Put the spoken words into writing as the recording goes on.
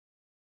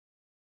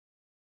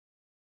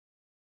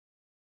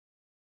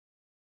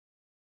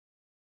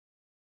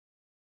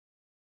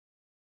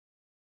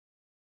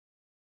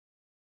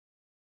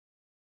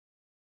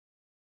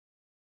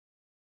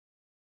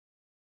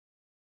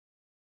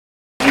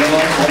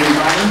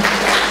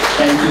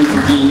you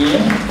for being here.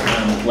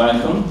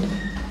 Welcome.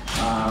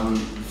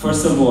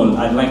 First of all,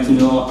 I'd like to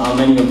know how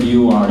many of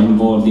you are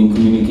involved in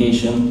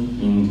communication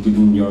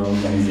within your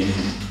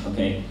organization.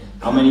 Okay.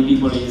 How many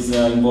people is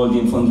involved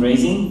in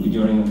fundraising with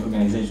your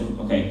organization?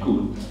 Okay,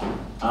 cool.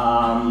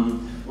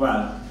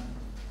 Well,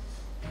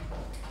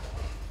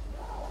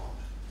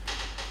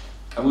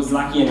 I was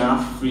lucky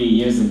enough 3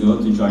 years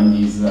ago to join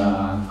this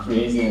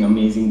crazy and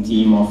amazing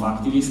team of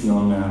activists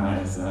known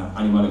as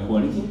Animal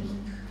Equality.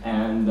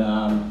 And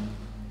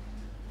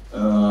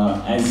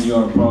as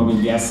you're probably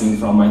guessing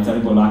from my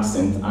terrible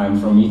accent, I'm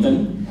from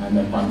Italy and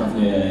I'm part of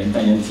the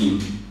Italian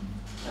team.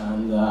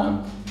 And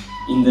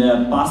in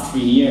the past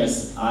 3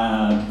 years,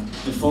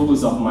 the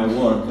focus of my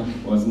work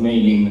was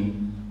mainly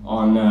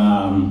on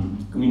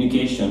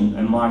communication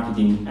and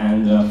marketing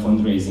and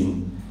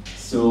fundraising.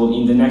 So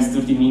in the next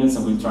 30 minutes,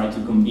 I will try to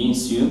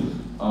convince you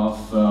of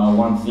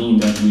one thing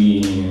that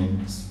we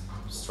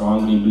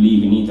strongly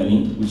believe in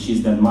Italy, which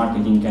is that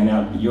marketing can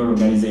help your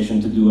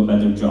organization to do a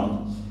better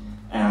job.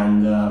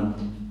 And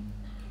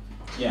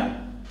yeah,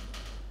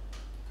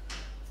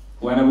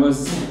 when I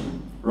was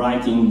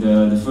writing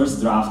the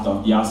first draft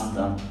of the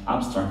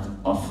abstract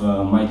of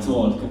my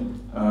talk,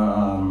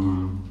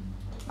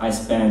 I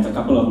spent a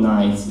couple of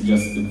nights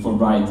just for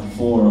write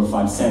 4 or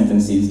 5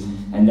 sentences,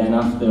 and then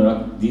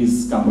after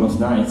these couple of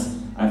nights,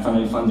 I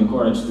finally found the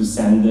courage to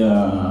send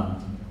a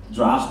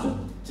draft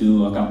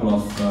to a couple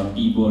of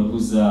people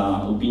whose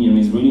opinion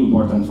is really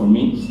important for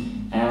me.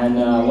 And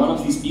one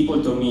of these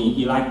people told me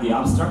he liked the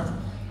abstract,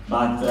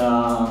 but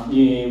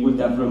he would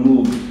have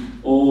removed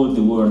all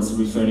the words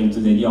referring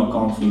to the idea of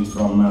conflict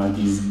from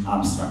this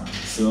abstract.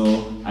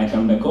 So I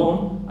come back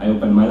home, I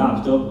open my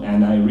laptop,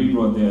 and I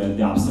rewrote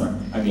the abstract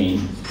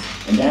again.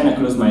 And then I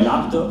close my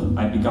laptop,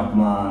 I pick up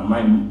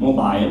my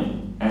mobile,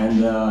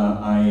 and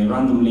I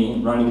randomly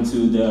run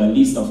into the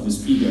list of the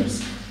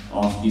speakers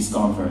of this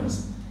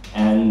conference.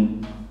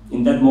 And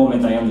in that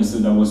moment, I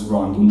understood I was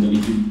wrong in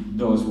deleting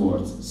those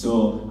words.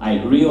 So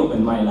I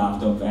reopened my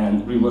laptop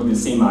and rewrote the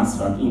same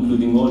abstract,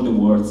 including all the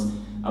words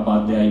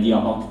about the idea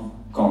of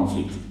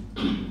conflict.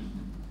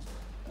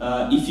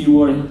 If you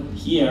were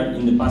here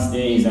in the past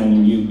days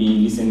and you've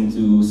been listening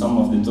to some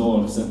of the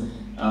talks,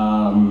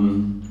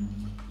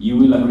 you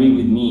will agree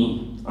with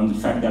me on the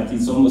fact that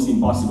it's almost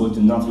impossible to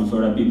not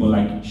refer to people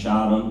like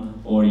Sharon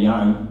or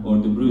Jan or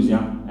Dobruzia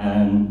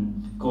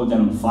and call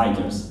them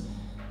fighters.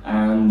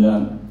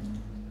 And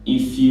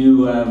if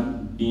you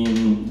have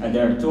been at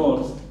their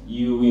talks,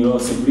 you will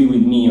also agree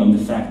with me on the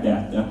fact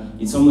that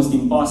it's almost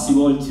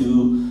impossible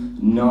to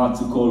not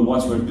to call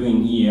what we're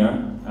doing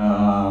here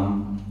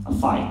a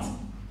fight.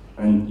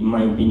 And in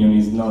my opinion,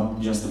 it's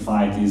not just a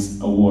fight, it's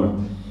a war.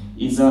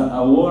 It's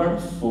a war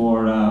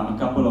for a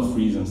couple of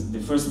reasons. The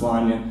first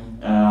one,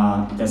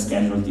 it has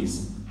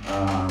casualties.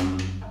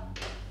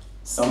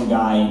 Some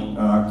guy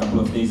a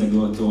couple of days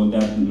ago told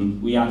that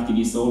we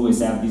activists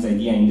always have this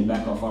idea in the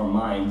back of our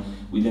mind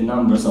with the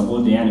numbers of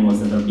all the animals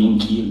that are being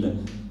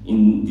killed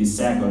in this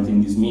second,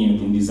 in this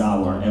minute, in this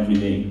hour, every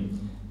day.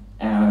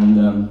 And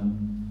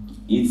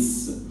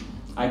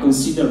I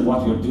consider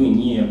what we're doing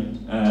here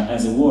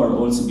as a war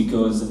also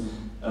because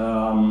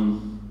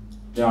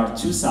there are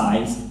two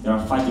sides that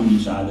are fighting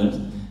each other,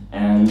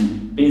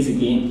 and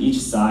basically each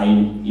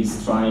side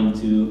is trying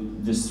to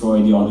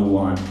destroy the other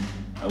one.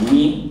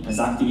 We, as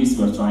activists,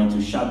 we're trying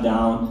to shut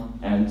down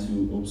and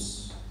to,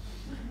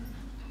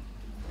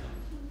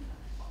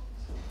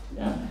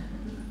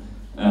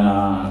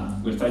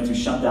 we're trying to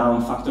shut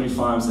down factory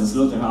farms and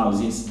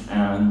slaughterhouses,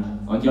 and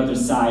on the other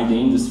side, the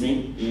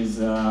industry is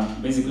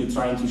basically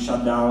trying to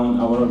shut down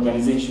our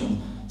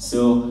organization.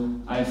 So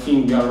I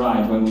think we are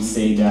right when we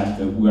say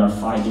that we are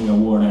fighting a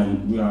war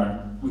and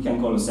we can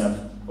call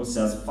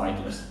ourselves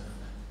fighters.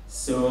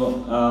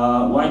 So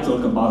why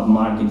talk about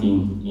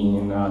marketing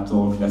in a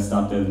talk that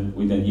started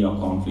with the idea of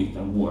conflict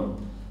and war?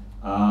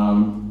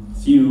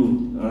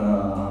 Few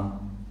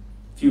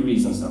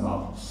reasons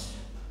about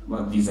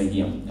this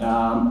idea.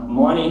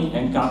 Money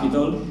and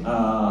capital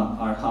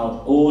are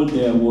how all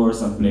the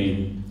wars are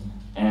played,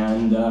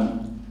 and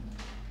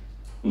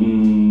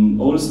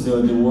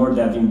also the war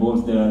that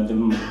involves the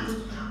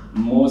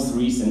most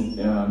recent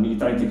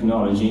military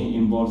technology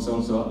involves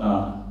also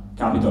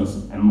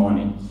capitals and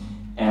money.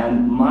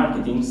 And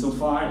marketing so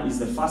far is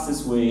the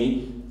fastest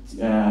way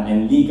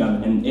and legal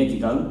and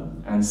ethical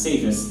and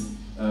safest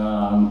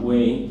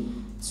way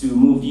to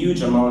move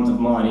huge amount of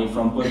money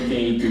from point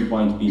A to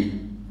point B.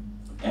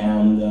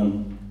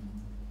 And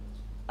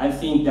I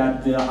think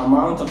that the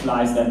amount of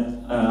lives that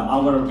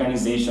our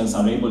organizations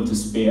are able to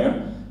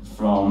spare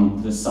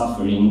from the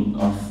suffering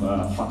of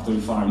factory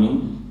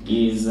farming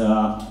is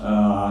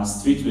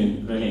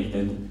strictly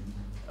related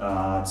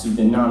to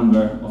the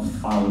number of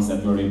funds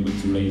that we're able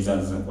to raise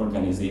as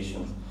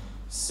organizations.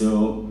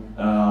 So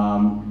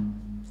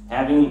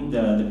having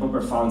the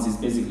proper funds is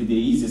basically the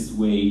easiest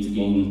way to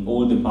gain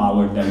all the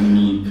power that we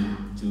need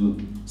to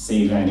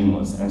save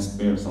animals and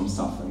spare some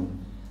suffering.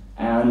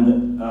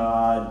 And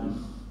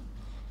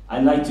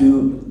I'd like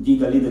to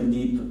dig a little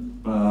deep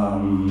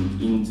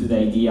into the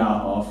idea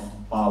of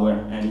power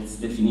and its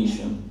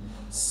definition.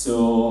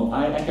 So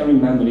I can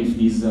remember if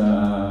this is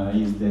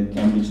the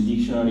Cambridge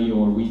Dictionary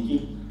or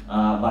Wiki,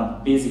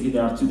 but basically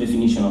there are two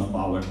definitions of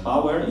power.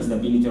 Power is the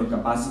ability or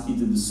capacity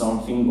to do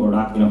something or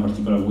act in a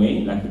particular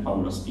way, like the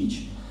power of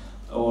speech,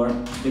 or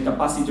the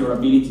capacity or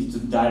ability to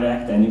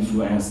direct and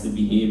influence the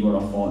behavior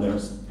of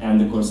others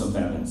and the course of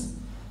events.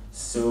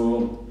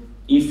 So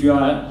if you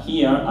are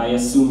here, I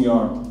assume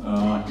you're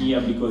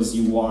here because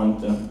you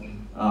want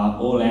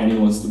all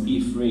animals to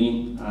be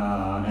free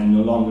and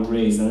no longer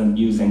raise and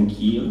abuse and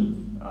kill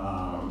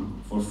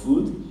for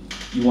food.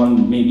 You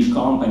want maybe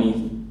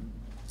companies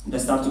that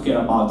start to care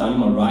about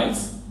animal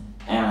rights,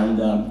 and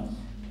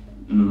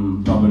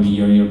probably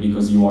you're here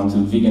because you want to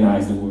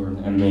veganize the world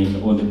and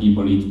make all the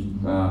people eat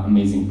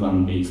amazing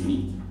plant-based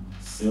meat.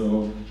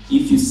 So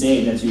if you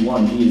say that you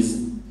want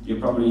this, you're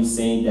probably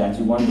saying that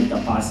you want the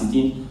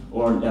capacity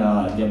or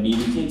the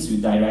ability to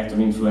direct or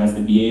influence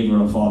the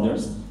behavior of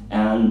others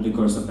and the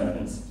course of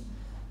events.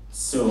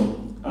 So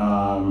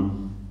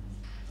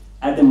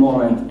at the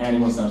moment,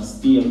 animals are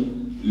still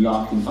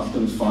locked in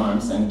factory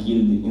farms and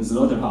killed in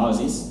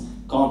slaughterhouses.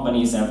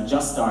 Companies have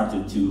just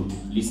started to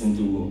listen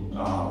to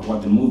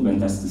what the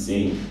movement has to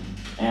say,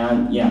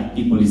 and yeah,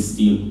 people is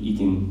still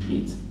eating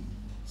meat.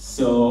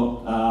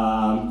 So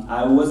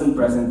I wasn't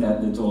present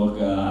at the talk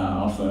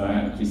of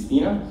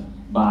Christina,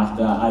 but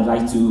I'd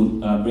like to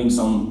bring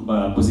some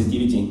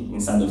positivity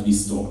inside of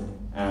this talk.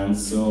 And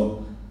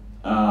so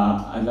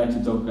I'd like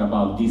to talk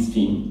about this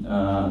theme.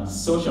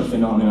 Social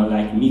phenomena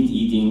like meat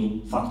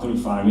eating, factory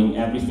farming,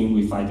 everything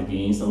we fight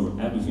against or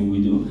everything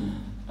we do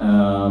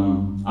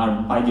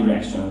are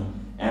bidirectional.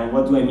 And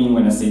what do I mean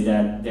when I say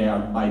that they are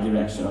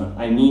bidirectional?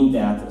 I mean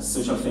that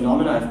social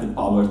phenomena have the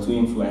power to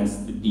influence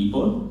the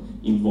people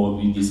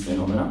involved with this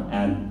phenomena,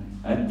 and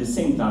at the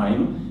same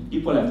time,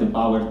 people have the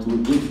power to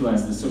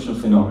influence the social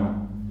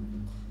phenomena.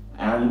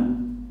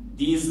 And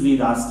this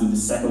leads us to the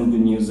second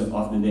good news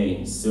of the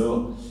day.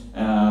 So,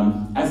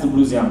 as the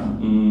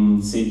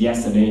Bluesian said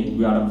yesterday,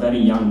 we are a very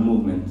young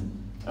movement.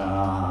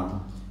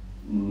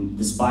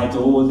 Despite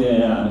all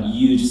the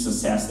huge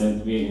success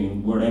that we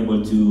were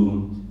able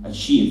to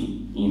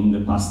achieve in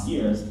the past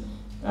years,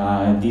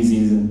 this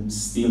is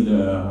still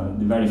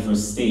the very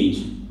first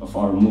stage of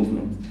our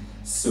movement.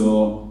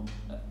 So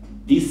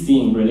this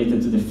thing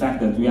related to the fact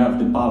that we have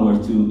the power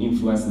to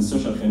influence the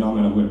social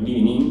phenomena we're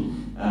living in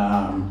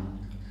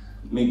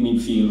make me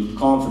feel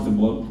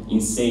comfortable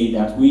in saying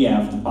that we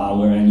have the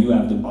power and you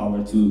have the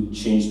power to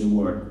change the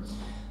world.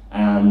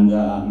 And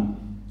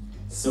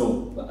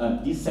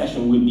this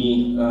session will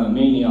be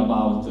mainly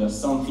about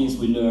some things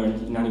we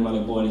learned in animal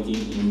equality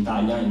in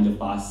Italia in the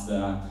past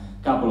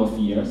couple of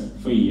years,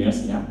 3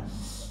 years, yeah.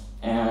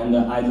 And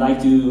I'd like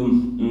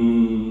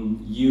to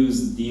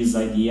use this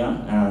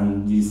idea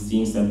and these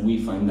things that we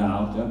find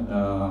out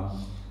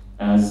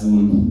as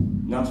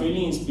not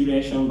really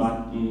inspiration,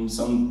 but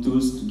some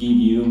tools to give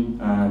you,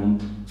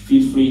 and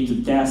feel free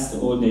to test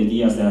all the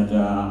ideas that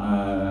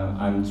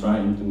I'm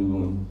trying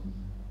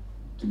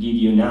to give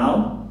you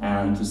now,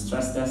 and to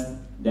stress test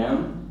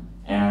them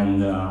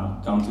and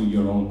come to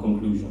your own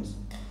conclusions.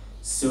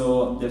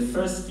 So the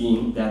first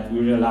thing that we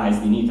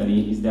realized in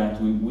Italy is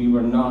that we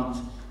were not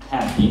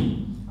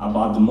happy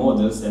about the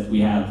models that we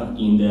have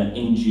in the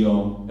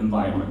NGO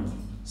environment.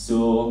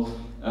 So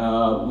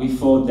we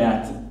thought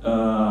that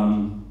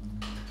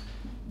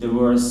there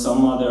were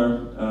some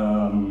other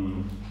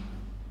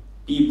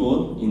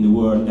people in the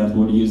world that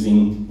were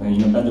using,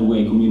 in a better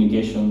way,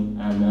 communication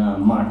and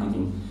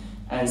marketing.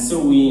 And so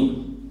we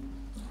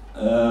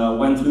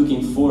went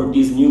looking for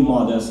these new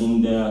models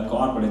in the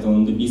corporate or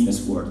in the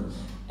business world.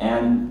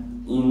 And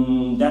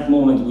in that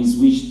moment, we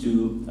switched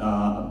to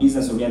a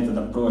business-oriented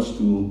approach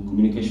to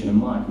communication and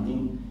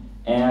marketing.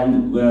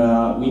 And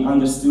we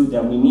understood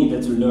that we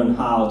needed to learn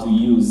how to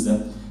use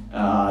the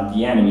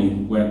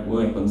enemy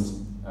weapons.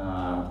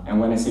 And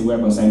when I say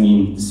weapons, I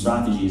mean the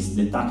strategies,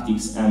 the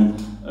tactics,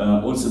 and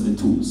also the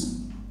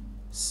tools.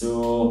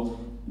 So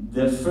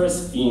the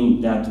first thing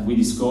that we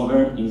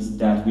discovered is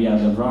that we had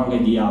a wrong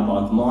idea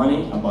about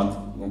money, about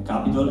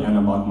capital, and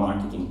about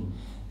marketing.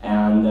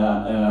 And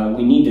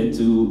we needed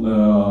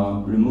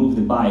to remove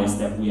the bias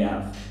that we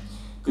have,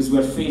 because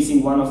we're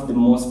facing one of the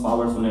most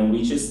powerful and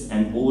richest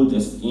and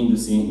oldest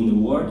industry in the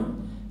world,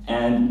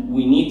 and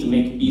we need to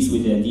make peace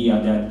with the idea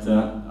that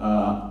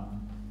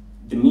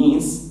the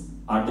means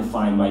are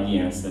defined by the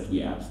ends that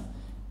we have.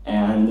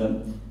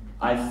 And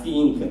I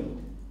think that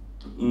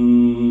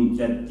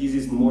this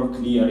is more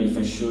clear if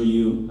I show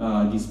you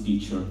this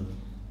picture.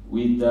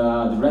 With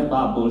the red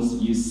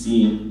bubbles, you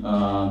see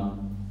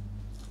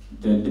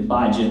the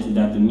budget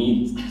that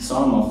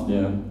some of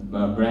the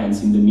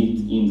brands in the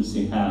meat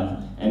industry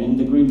have. And in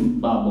the green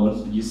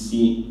bubbles, you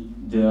see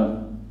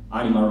the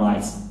animal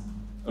rights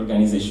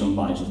organization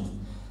budget.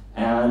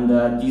 And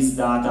these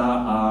data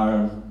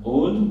are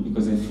old,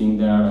 because I think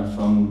they are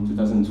from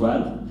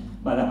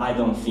 2012, but I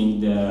don't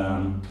think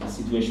the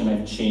situation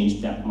has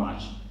changed that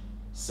much.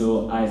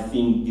 So I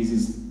think this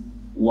is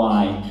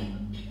why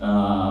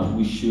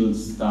we should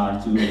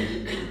start to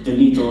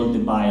delete all the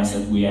bias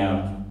that we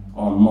have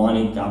on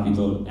money,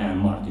 capital, and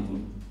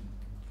marketing.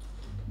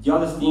 The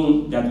other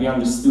thing that we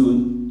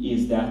understood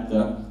is that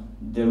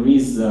there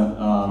is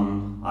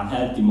a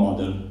healthy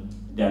model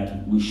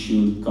that we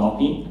should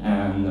copy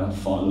and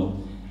follow,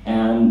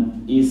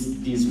 and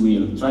is this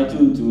wheel. Try to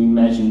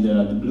imagine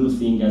the blue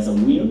thing as a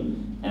wheel,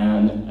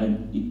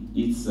 and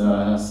its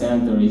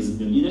center is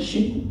the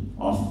leadership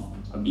of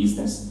a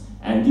business,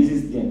 and this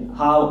is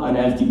how an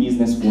healthy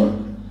business works.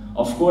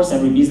 Of course,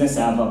 every business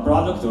has a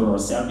product or a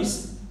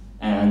service,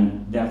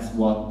 and that's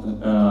what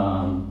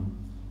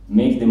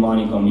makes the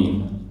money come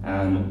in.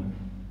 And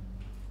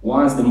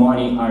once the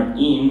money are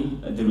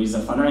in, there is a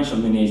financial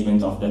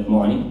management of that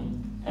money,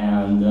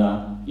 and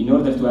in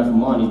order to have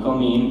money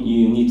come in,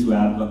 you need to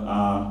have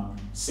a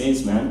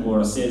salesman or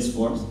a sales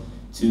force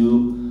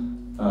to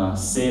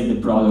sell the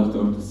product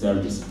or the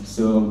service.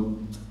 So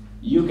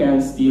you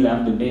can still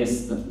have the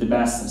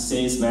best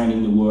salesman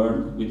in the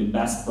world with the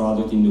best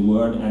product in the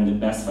world and the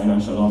best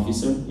financial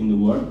officer in the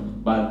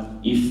world, but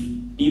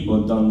if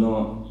people don't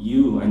know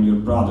you and your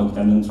product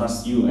and don't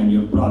trust you and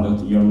your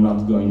product, you're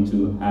not going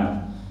to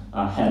have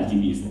a healthy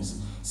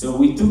business. So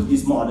we took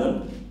this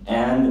model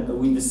and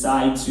we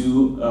decided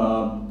to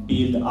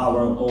build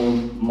our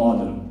own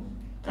model,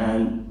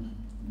 and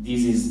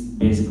this is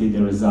basically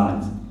the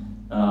result.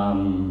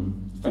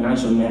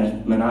 Financial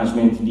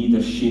management,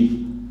 leadership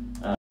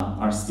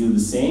are still the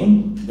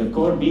same. The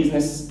core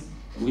business,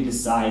 we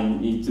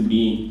decided it to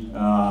be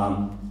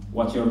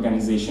what your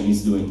organization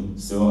is doing.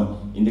 So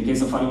in the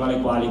case of Animal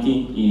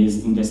Equality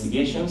is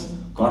investigations,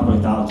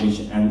 corporate outreach,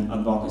 and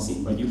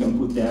advocacy, but you can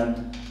put there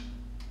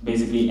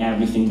basically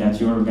everything that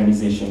your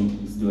organization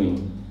is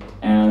doing.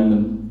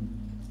 And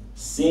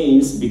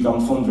sales become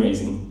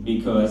fundraising,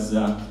 because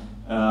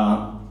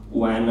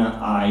when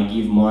I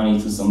give money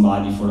to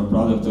somebody for a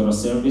product or a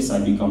service,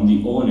 I become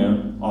the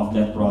owner of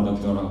that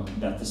product or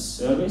that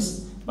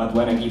service. But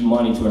when I give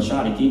money to a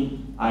charity,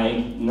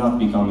 I'm not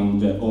becoming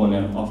the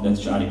owner of that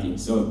charity.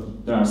 So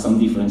there are some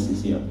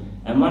differences here.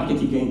 And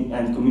marketing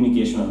and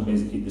communication are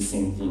basically the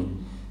same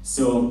thing.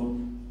 So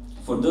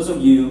for those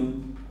of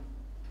you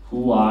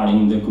who are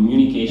in the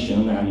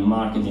communication and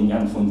marketing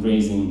and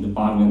fundraising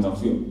department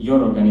of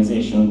your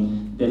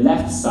organization, the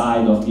left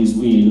side of this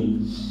wheel,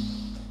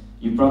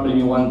 you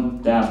probably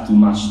won't have too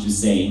much to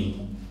say,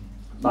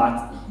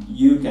 but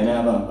you can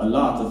have a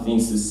lot of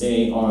things to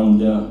say on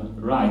the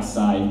right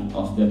side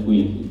of that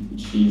wheel,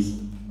 which is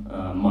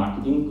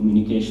marketing,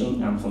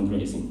 communication, and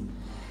fundraising.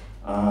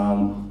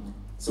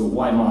 So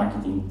why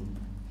marketing?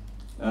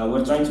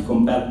 We're trying to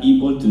compel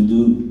people to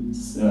do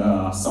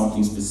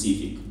something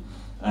specific.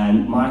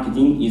 And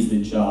marketing is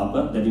the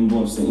job that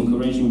involves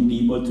encouraging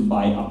people to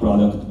buy a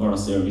product or a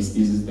service.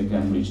 This is the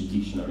Cambridge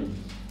Dictionary.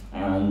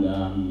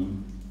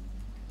 And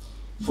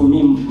for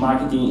me,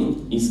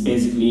 marketing is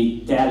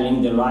basically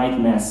telling the right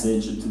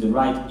message to the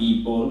right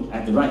people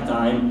at the right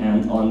time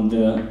and on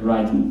the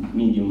right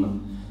medium.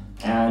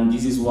 And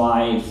this is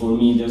why, for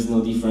me, there's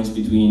no difference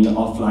between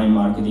offline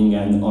marketing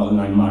and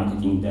online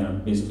marketing. They're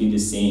basically the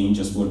same,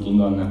 just working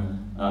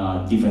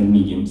on different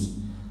mediums.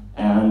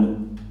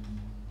 And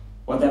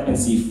what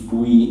happens if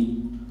we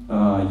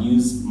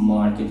use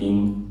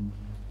marketing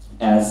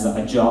as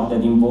a job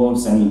that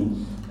involves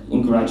and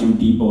encouraging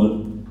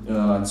people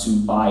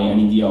to buy an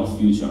idea of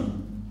future?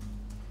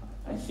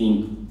 I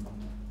think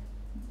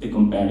the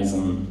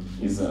comparison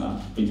is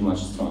pretty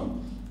much strong.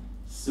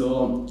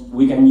 So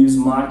we can use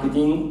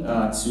marketing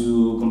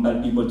to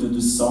compel people to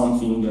do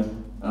something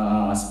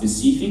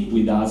specific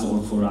with us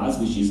or for us,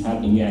 which is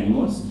helping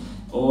animals.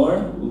 Or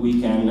we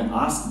can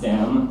ask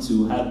them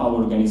to help our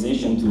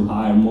organization to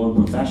hire more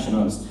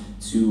professionals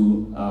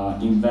to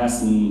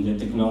invest in the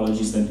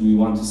technologies that we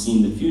want to see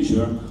in the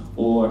future,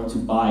 or to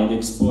buy the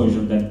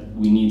exposure that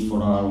we need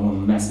for our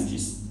own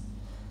messages.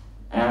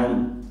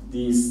 And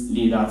this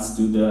leads us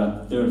to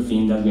the third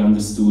thing that we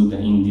understood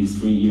in these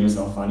 3 years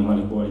of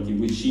Animal Equality,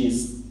 which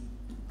is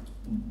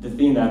the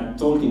thing that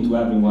talking to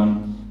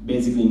everyone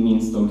basically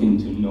means talking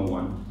to no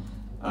one.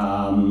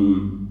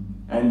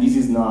 And this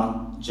is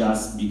not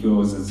just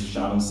because, as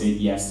Sharon said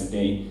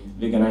yesterday,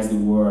 veganize the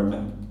world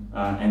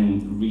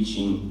and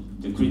reaching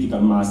the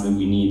critical mass that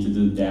we need to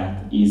do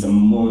that is a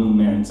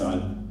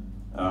monumental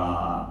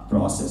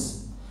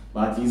process.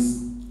 But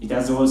it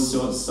has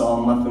also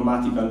some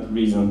mathematical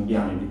reason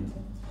behind it.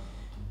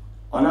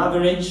 On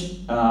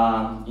average,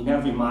 in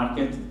every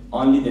market,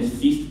 only the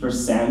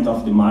 5%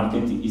 of the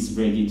market is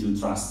ready to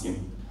trust you.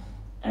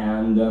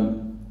 And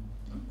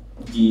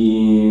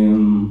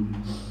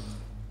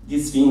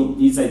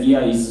this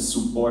idea is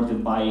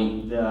supported by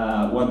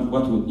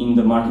what in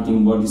the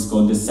marketing world is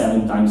called the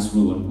 7 times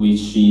rule,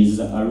 which is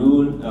a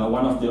rule,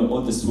 one of the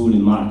oldest rules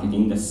in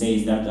marketing, that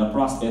says that a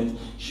prospect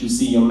should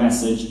see your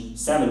message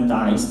 7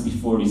 times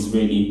before it's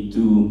ready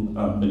to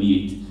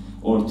believe it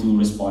or to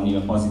respond in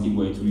a positive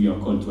way to your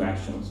call to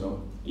action.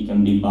 So it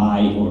can be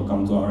buy or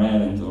come to our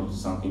event or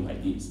something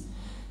like this.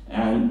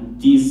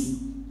 And this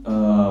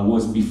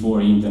was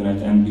before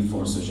internet and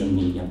before social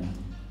media.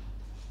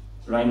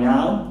 Right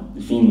now,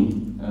 the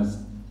thing has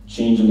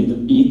changed a little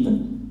bit,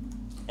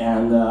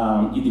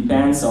 And it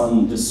depends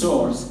on the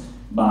source,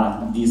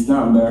 but this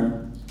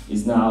number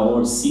is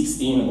now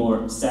 16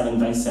 or 7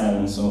 times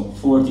 7, so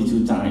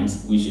 42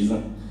 times, which is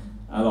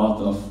a lot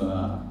of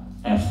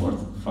effort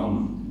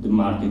from the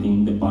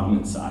marketing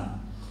department side.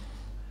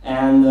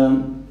 And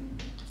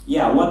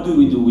yeah, what do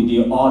we do with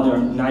the other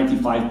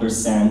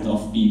 95%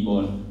 of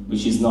people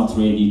which is not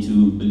ready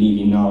to believe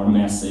in our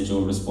message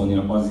or respond in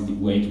a positive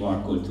way to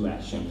our call to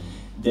action?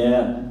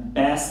 The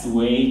best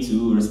way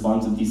to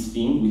respond to this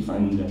thing, we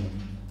find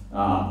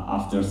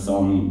after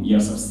some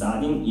years of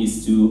studying,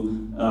 is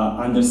to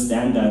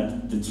understand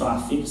that the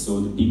traffic,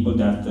 so the people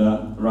that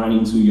run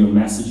into your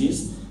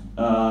messages,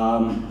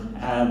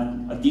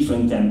 have a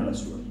different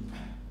temperature.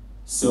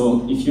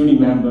 So if you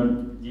remember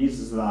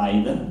this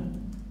slide,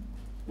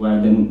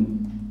 where the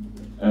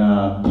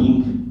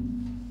pink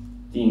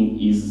thing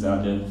is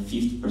the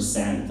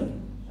 50%,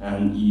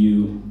 and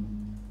you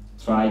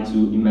try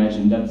to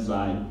imagine that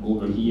slide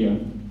over here,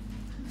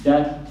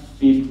 that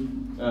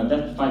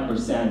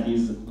 5%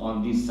 is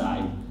on this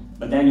side.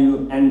 But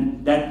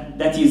then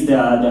that is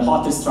the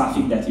hottest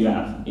traffic that you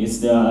have. It's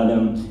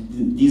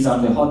these are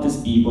the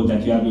hottest people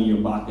that you have in your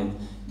bucket.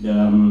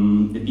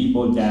 The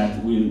people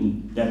that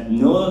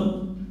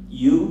know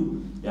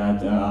you,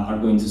 that are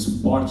going to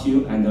support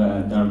you, and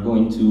that are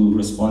going to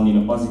respond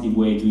in a positive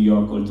way to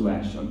your call to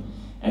action.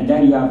 And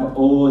then you have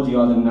all the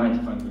other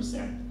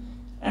 95%.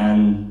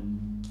 And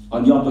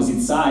on the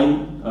opposite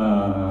side,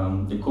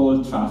 the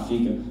cold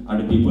traffic are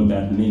the people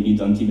that maybe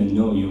don't even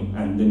know you,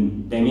 and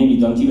then they maybe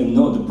don't even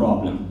know the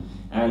problem.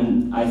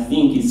 And I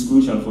think it's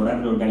crucial for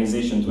every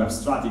organization to have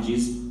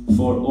strategies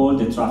for all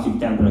the traffic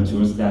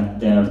temperatures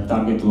that their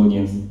target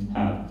audience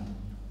have.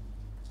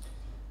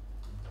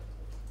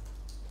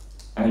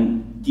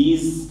 And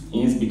this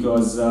is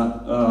because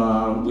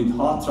with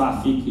hot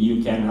traffic,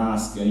 you can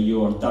ask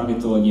your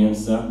target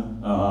audience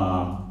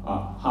a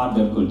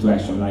harder call to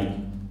action, like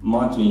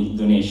monthly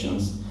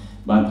donations,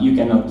 but you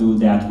cannot do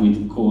that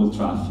with cold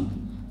traffic.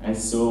 And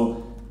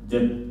so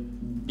the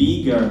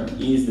bigger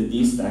is the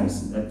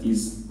distance that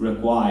is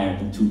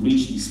required to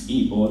reach these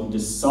people, the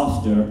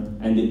softer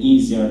and the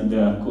easier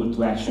the call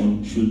to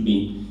action should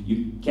be.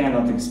 You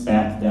cannot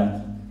expect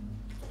that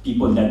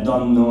people that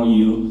don't know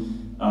you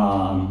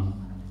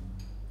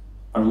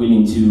are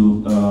willing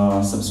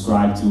to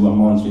subscribe to a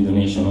monthly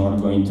donation or are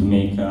going to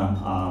make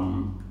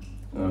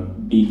a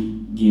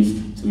big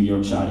gift to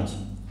your charity.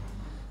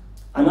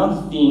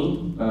 Another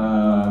thing,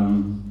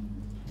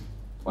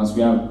 once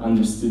we have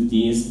understood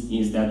this,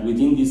 is that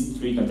within these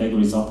three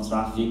categories of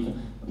traffic,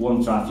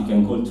 warm traffic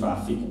and cold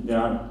traffic, there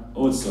are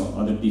also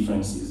other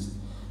differences.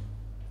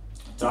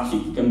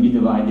 Traffic can be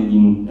divided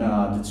in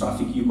the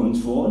traffic you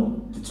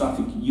control, the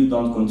traffic you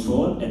don't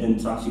control, and then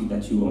traffic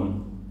that you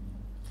own.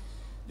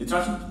 The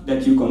traffic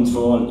that you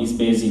control is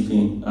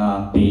basically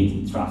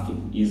paid traffic,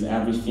 is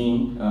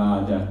everything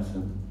that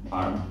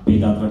are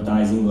paid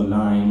advertising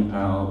online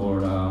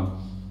or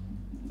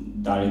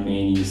direct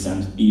mail you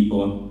send to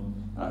people,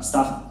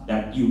 stuff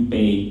that you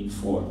pay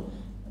for.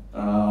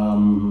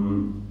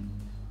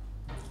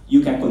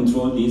 You can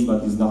control this,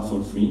 but it's not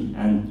for free,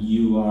 and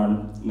you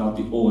are not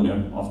the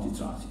owner of the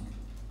traffic.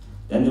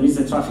 Then there is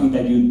the traffic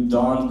that you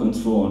don't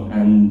control,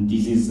 and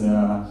this is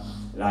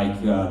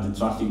like the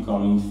traffic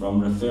coming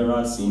from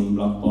referrals in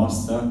blog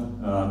posts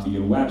to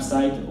your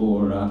website,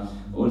 or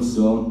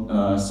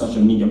also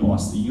social media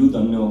posts. You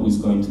don't know who's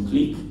going to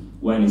click,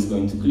 when he's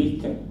going to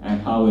click,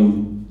 and how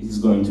is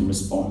going to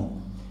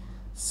respond.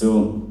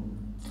 So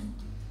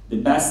the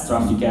best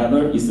traffic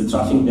ever is the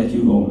traffic that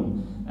you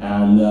own,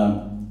 and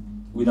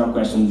without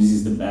question this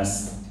is the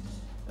best.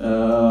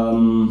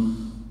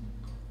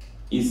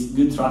 It's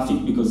good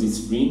traffic because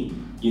it's free.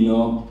 You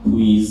know who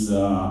is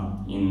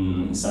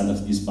inside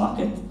of this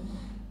bucket,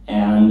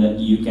 and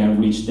you can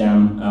reach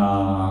them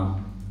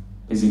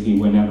basically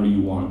whenever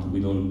you want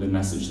with all the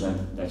message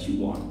that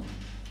you want.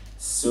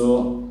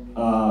 So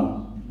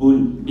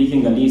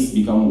building a list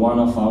become one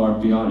of our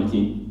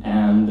priority,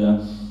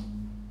 and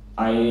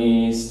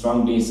I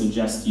strongly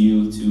suggest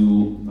you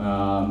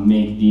to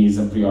make this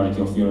a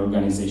priority of your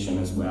organization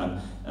as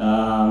well.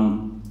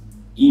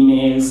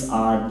 Emails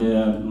are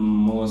the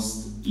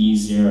most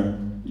easier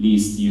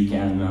list you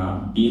can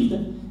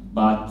build,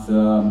 but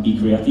be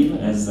creative,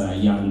 as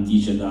Jan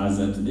teacher does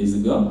 2 days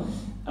ago.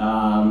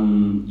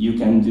 You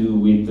can do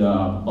with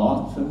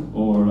bot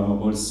or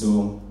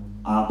also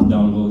app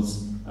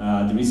downloads.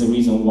 There is a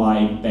reason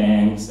why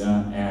banks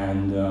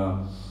and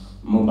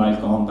mobile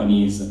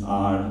companies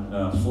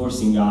are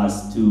forcing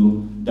us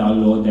to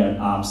download their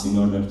apps in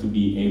order to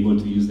be able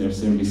to use their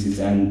services,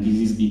 and this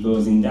is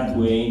because in that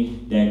way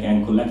they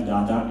can collect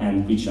data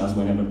and reach us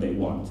whenever they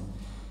want.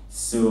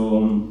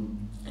 So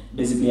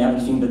basically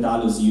everything that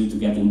allows you to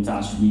get in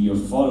touch with your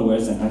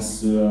followers and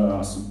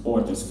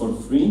supporters for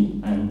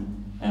free, and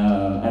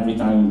every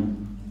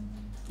time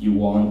you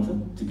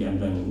want to get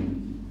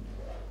them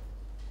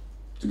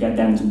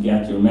to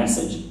get your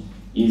message,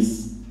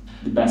 is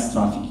the best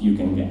traffic you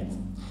can get.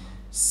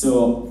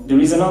 So there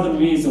is another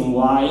reason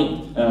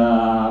why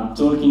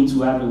talking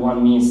to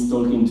everyone means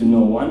talking to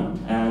no one,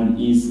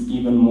 and is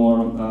even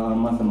more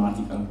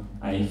mathematical,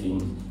 I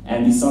think.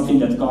 And it's something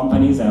that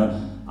companies have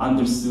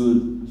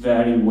understood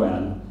very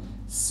well.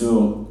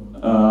 So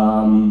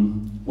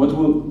what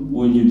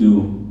will you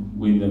do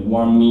with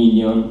 1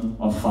 million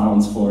of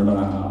funds for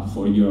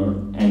your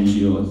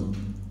NGOs?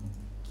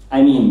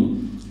 I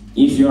mean,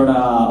 if your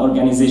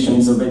organization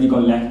is already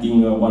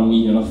collecting 1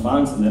 million of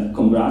funds,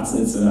 congrats,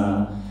 it's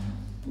a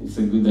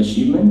good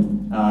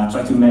achievement.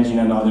 Try to imagine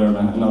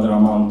another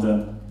amount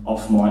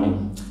of money.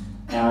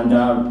 And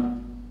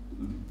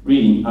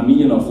really, 1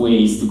 million of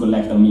ways to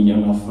collect $1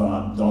 million of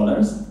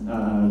dollars.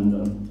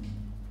 And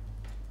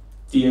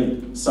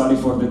sorry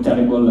for the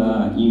terrible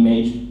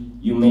image.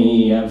 You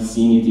may have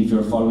seen it if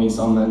you're following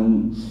some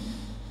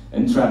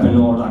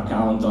entrepreneur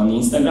account on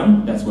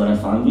Instagram. That's where I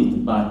found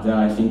it, but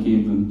I think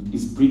it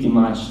is pretty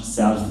much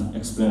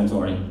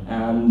self-explanatory.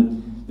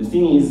 And the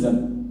thing is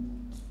that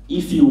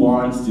if you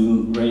want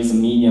to raise $1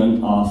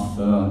 million of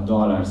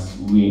dollars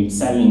with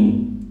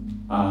selling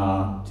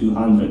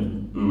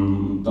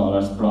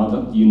 $200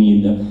 product, you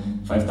need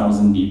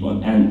 5,000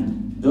 people,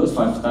 and those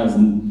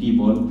 5,000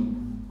 people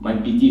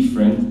might be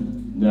different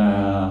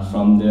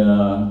from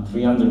the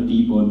 300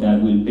 people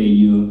that will pay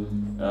you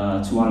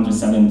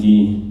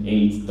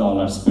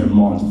 $278 per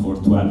month for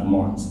 12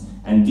 months.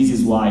 And this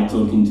is why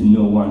talking to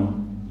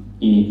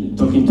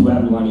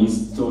everyone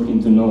is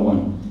talking to no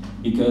one,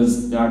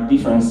 because there are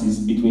differences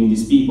between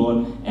these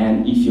people,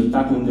 and if you're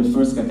tackling the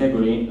first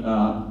category,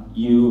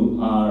 you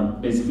are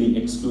basically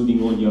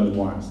excluding all the other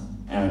ones,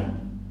 and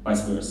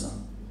vice versa.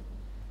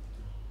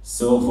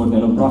 So for the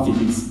non-profit,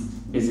 it's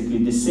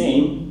basically the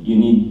same. You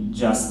need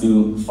just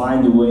to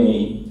find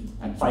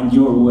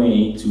your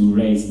way to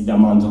raise the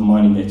amount of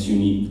money that you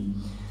need.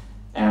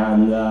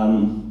 And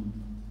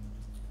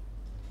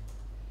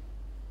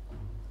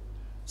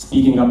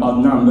speaking about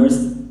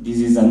numbers, this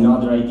is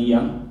another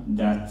idea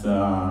that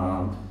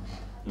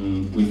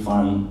we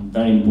found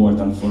very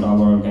important for our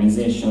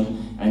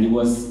organization, and it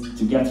was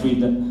to get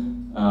rid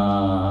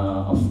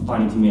of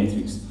vanity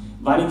metrics.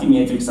 Vanity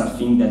metrics are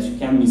things that you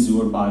can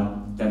measure,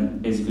 but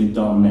that basically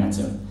don't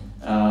matter.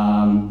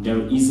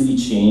 They're easily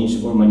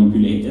changed or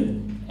manipulated,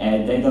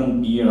 and they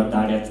don't bear a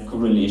direct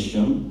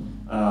correlation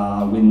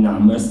with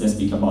numbers that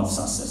speak about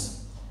success.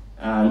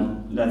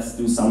 And let's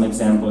do some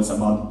examples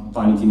about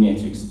vanity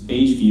metrics.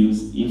 Page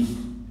views, if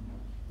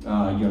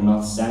you're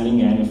not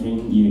selling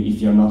anything, if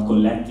you're not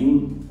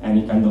collecting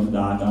any kind of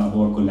data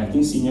or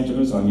collecting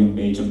signatures on your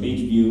page, a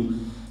page view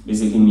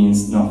basically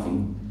means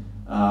nothing.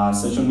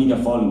 Social media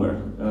follower,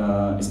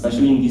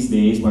 especially in these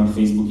days when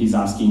Facebook is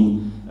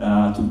asking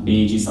to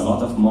pages a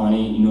lot of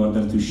money in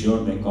order to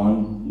show their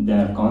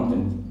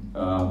content.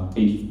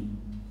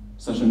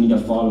 Social media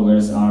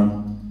followers are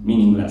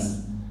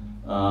meaningless.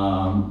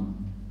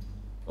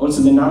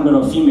 Also, the number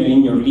of emails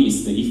in your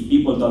list, if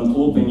people don't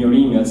open your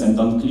emails and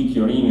don't click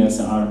your emails,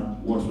 are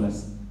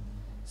worthless.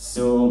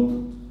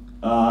 So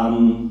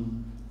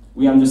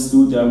we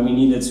understood that we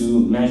needed to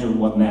measure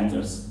what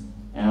matters.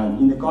 And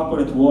in the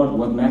corporate world,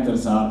 what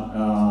matters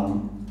are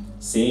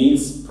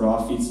sales,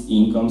 profits,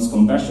 incomes,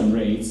 conversion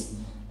rates,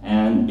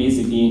 and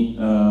basically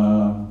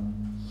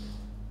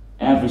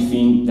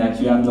everything that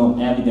you have no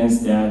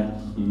evidence that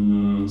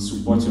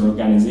supports your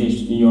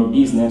organization, your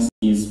business,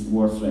 is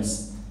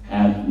worthless.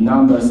 And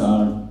numbers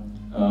are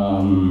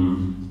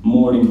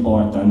more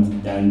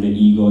important than the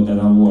ego that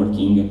are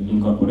working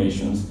in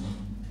corporations.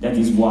 That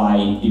is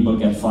why people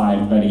get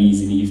fired very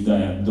easily if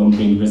they don't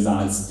bring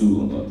results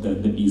to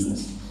the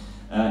business.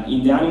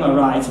 In the animal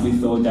rights, we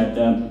thought that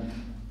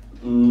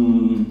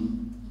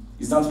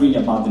it's not really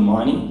about the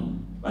money,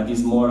 but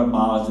it's more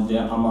about the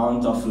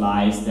amount of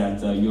lives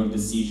that your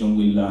decision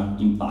will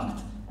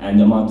impact, and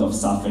the amount of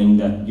suffering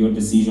that your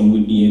decision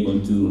will be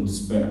able to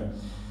spare.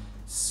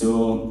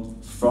 So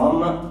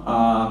from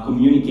a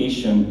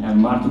communication and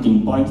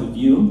marketing point of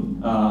view,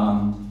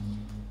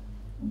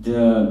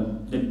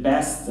 the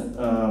best,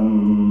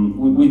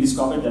 we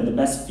discovered that the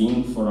best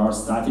thing for our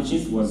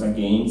strategies was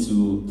again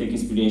to take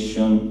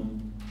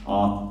inspiration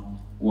of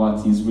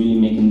what is really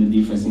making the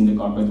difference in the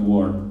corporate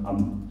world.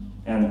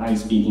 And I'm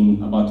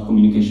speaking about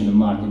communication and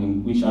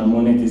marketing, which are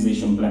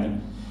monetization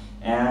plans.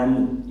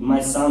 And it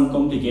might sound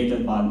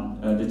complicated,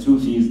 but the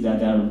truth is that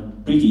they're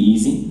pretty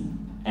easy,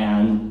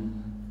 and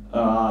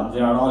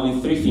there are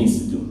only 3 things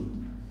to do.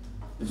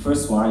 The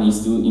first one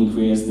is to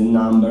increase the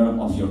number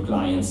of your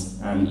clients,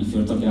 and if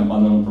you're talking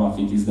about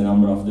non-profit, it's the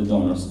number of the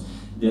donors.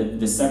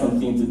 The second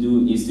thing to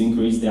do is to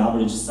increase the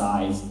average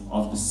size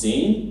of the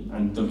sale,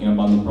 and talking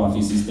about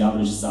non-profits is the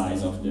average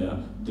size of the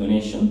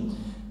donation.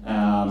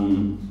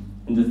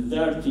 And the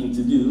third thing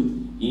to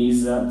do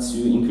is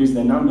to increase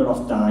the number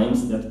of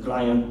times that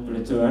client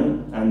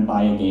return and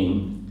buy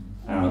again.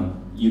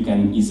 You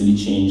can easily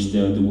change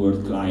the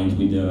word client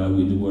with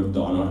the word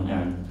donor,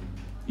 and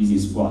this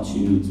is what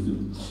you need to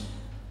do.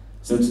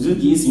 So to do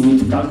this, you need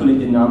to calculate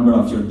the number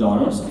of your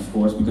donors, of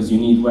course, because you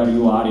need where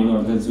you are in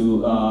order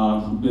to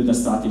build the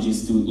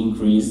strategies to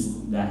increase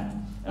that.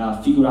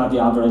 figure out the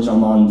average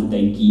amount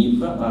they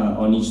give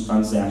on each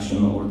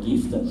transaction or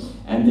gift,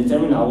 and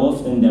determine how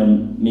often they're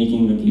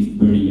making a gift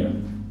per year.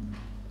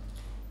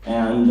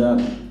 And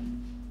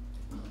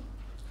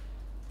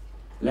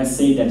let's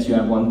say that you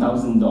have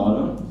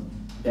 $1,000,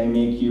 they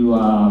make you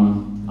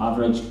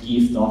average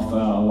gift of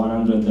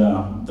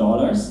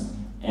 $100,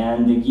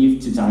 and they give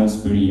 2 times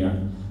per year.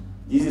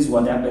 This is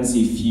what happens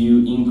if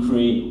you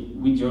increase,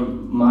 with your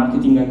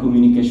marketing and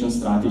communication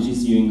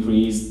strategies, you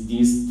increase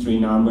these 3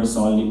 numbers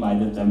only by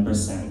the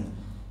 10%.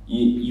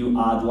 You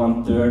add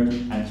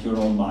 1/3 at your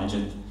own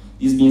budget.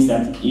 This means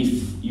that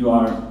if you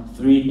are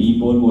 3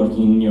 people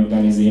working in your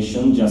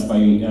organization, just by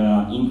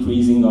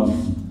increasing of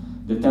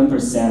the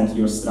 10%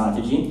 your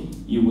strategy,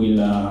 you will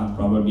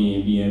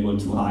probably be able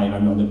to hire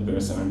another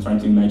person. I'm trying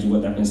to imagine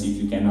what happens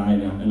if you can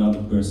hire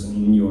another person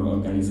in your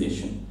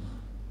organization.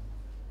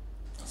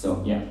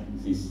 So yeah,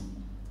 this is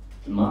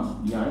the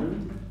math behind it.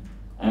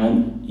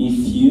 And if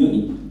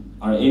you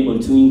are able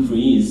to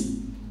increase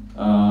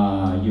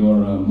your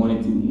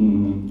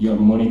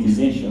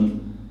monetization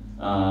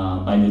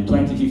by the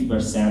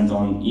 25%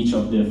 on each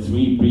of the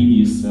 3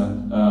 previous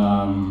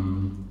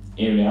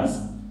areas,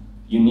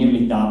 you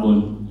nearly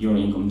double your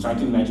income. Try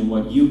to imagine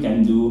what you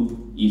can do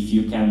if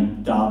you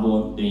can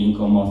double the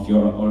income of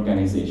your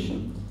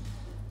organization.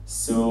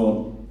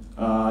 So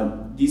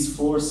these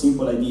 4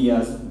 simple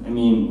ideas, I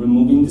mean,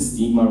 removing the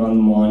stigma around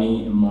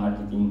money and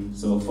marketing,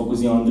 so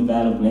focusing on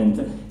development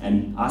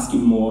and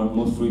asking more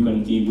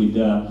frequently with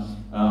the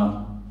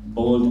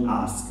bold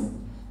ask,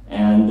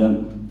 and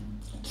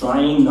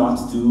trying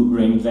not to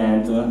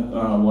reinvent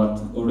what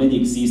already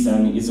exists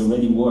and is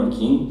already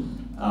working,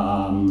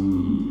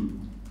 and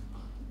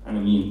I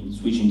mean,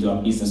 switching to a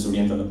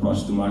business-oriented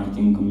approach to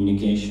marketing and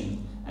communication,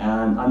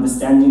 and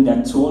understanding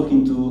that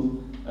talking to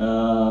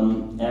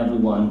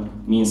everyone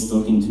means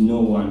talking to no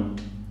one,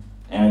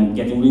 and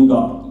getting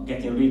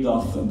rid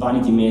of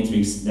vanity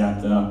metrics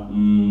that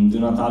do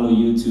not allow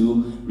you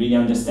to really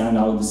understand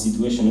how the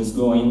situation is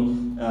going.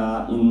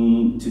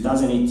 In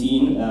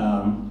 2018,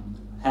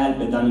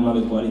 helped Animal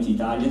Equality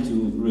Italia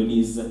to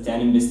release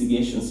 10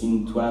 investigations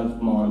in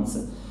 12 months,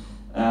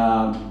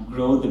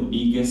 grow the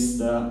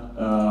biggest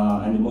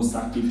and the most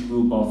active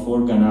group of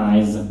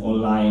organized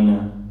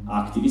online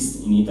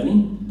activists in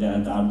Italy,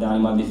 that are the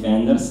animal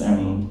defenders,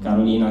 and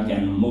Carolina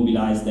can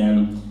mobilize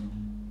them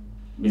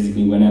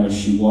basically whenever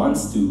she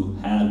wants to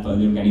help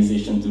the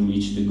organization to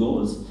reach the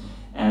goals,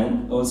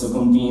 and also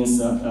convince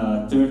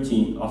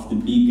 30 of the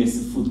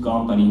biggest food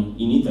company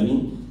in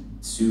Italy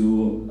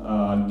to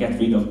get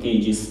rid of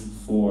cages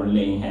for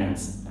laying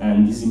hens.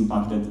 And this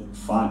impacted,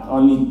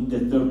 only the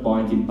 3rd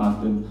point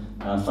impacted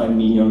 5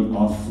 million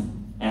of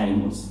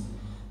animals.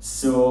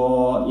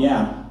 So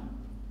yeah,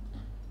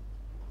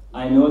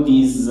 I know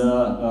these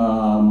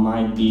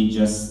might be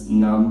just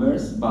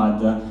numbers,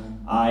 but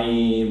I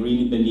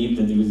really believe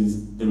that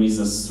there is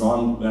a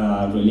strong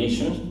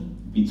relation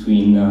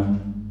between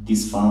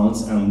these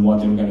funds and what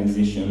the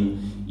organization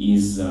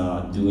is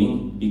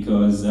doing,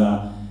 because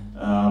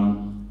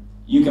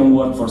you can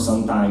work for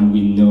some time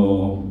with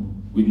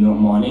no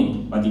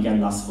money, but it can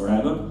last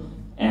forever.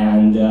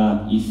 And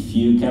if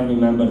you can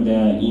remember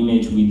the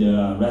image with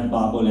the red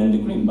bubble and the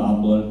green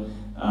bubble,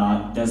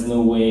 there's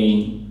no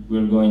way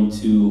we're going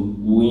to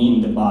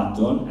win the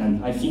battle,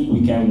 and I think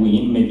we can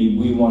win. Maybe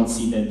we won't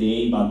see that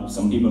day, but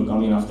some people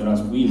coming after us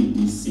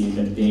will see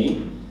that day.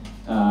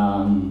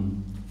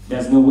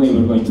 There's no way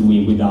we're going to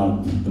win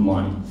without the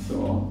money.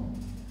 So,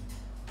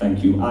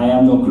 thank you. I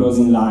have no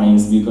closing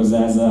lines because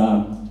as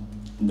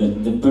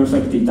the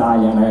perfect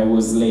Italian, I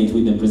was late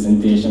with the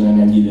presentation and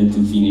I needed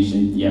to finish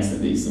it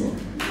yesterday. So,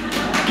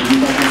 if you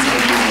can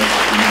consider this,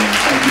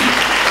 thank you.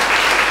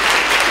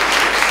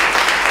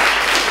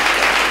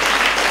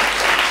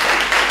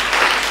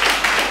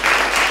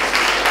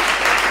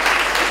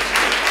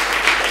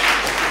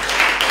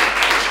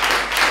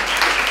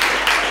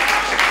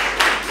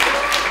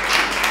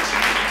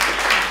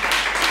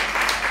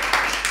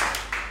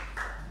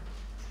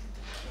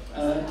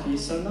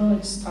 So now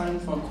it's time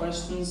for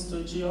questions to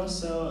Gio.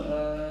 So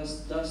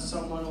does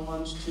someone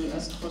want to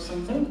ask for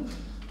something?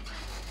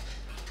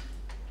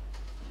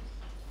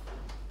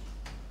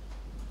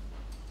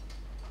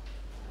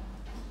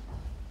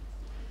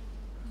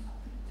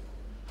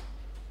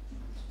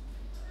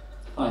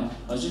 Hi,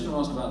 I was just going to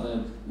ask about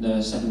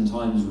the 7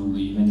 times rule that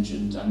you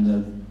mentioned and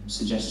the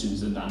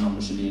suggestions that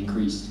number should be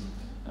increased.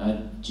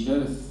 Do you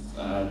know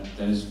if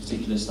there's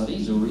particular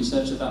studies or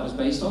research that was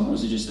based on, or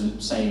is it just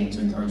a saying to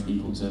encourage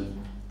people to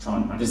try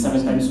and The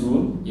 7 times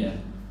rule? Yeah.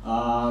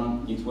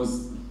 It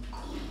was,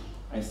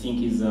 I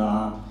think, is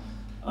a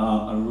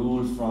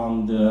rule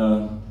from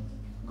the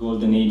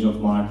golden age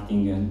of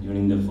marketing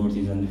during the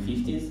 40s and the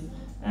 50s.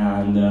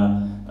 And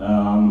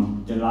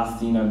the last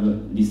thing I've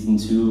listened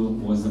to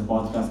was a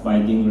podcast by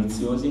Dean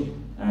Graziosi,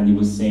 and he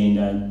was saying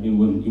that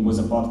it was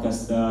a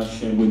podcast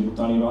shared with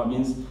Tony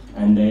Robbins,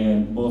 and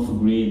they both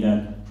agreed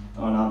that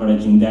on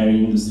average in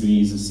dairy industry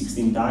is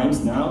 16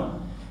 times now.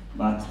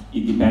 But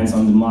it depends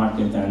on the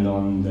market and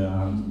on the...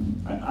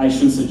 I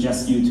should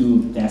suggest you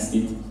to test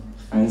it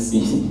and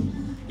see.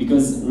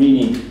 because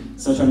really,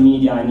 social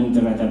media and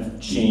internet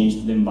have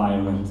changed the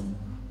environment.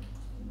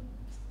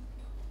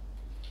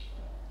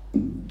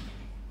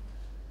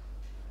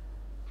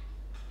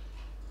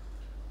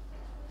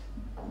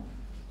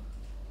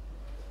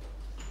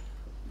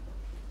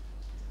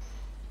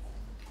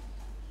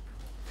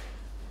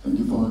 Thank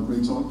you for a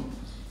great talk.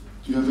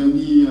 Do you have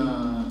any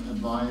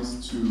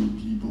advice to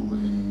people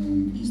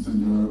in Eastern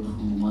Europe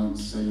who might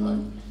say, like,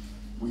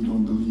 we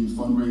don't believe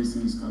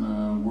fundraising is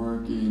gonna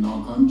work in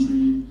our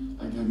country?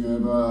 Like, have you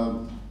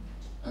ever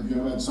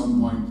at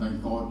some point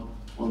like thought,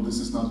 well, this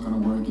is not gonna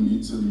work in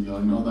Italy or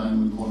in other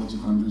animal equality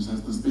countries?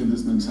 Has there been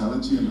this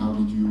mentality, and how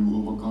did you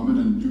overcome it?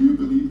 And do you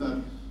believe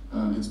that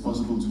it's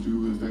possible to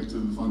do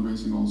effective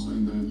fundraising also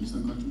in the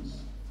Eastern countries?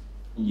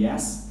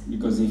 Yes,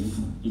 because if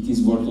it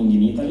is working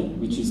in Italy,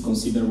 which is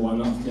considered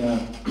one of the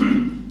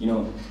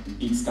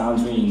biggest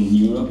country in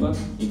Europe,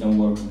 it can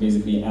work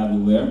basically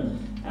everywhere.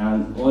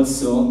 And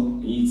also,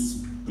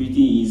 it's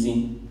pretty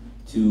easy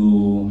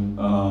to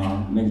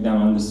make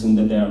them understand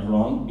that they are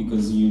wrong,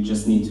 because you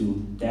just need to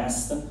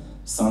test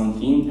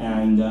something.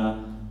 And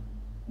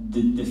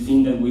the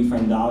thing that we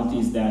find out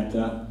is that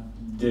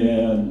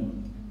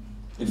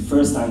the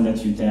first time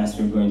that you test,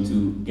 you're going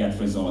to get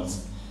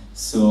results.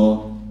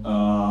 So,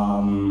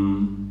 I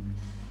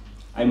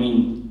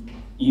mean,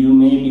 you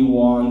maybe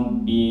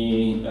won't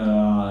be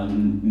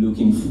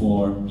looking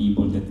for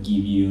people that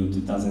give you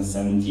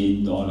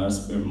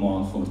 $2,078 per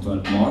month for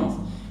 12 months,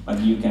 but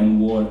you can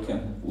work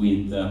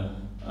with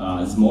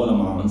small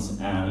amounts,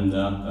 and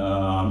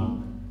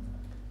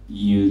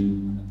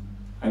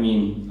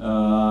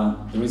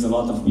there is a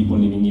lot of people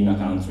living in a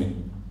country,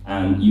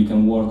 and you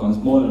can work on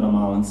smaller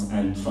amounts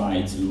and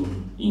try to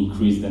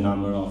increase the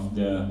number of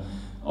the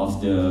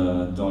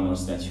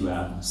donors that you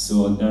have.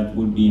 So that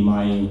would be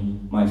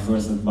my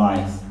first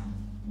advice.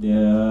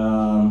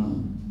 The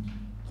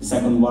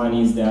second one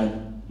is that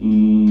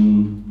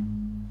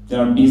there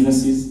are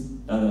businesses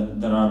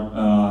that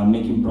are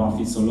making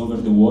profits all over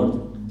the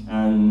world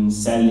and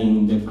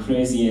selling the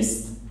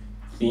craziest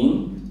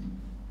things,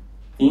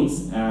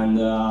 and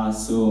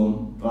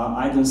so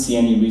I don't see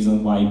any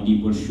reason why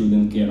people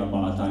shouldn't care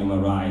about animal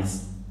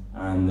rights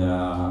and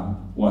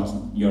what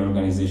your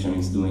organization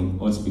is doing.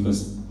 Also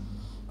because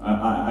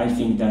I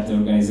think that the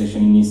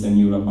organization in Eastern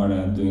Europe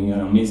are doing an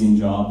amazing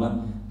job,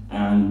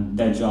 and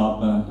that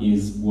job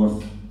is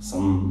worth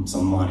some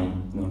money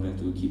in order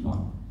to keep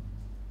on.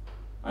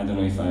 I don't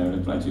know if I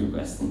replied to your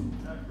question.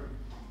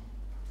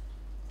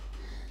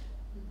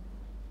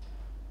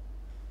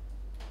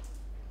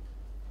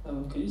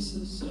 Okay,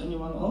 is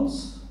anyone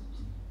else?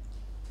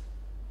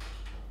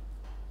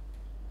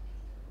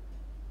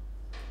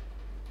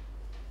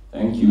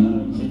 Thank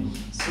you. Okay.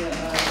 So,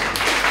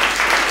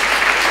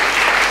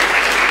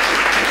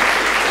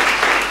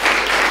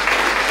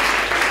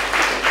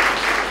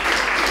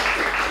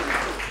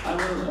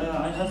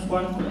 I have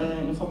one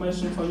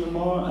information for you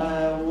more.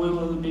 We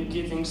will be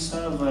giving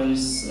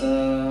surveys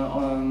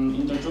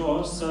in the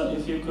drawers, so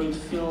if you could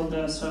fill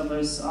the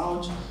surveys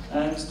out,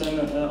 and then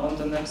on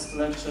the next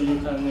lecture you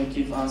can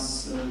give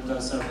us the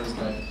surveys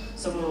back.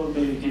 So we will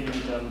be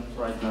giving them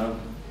right now.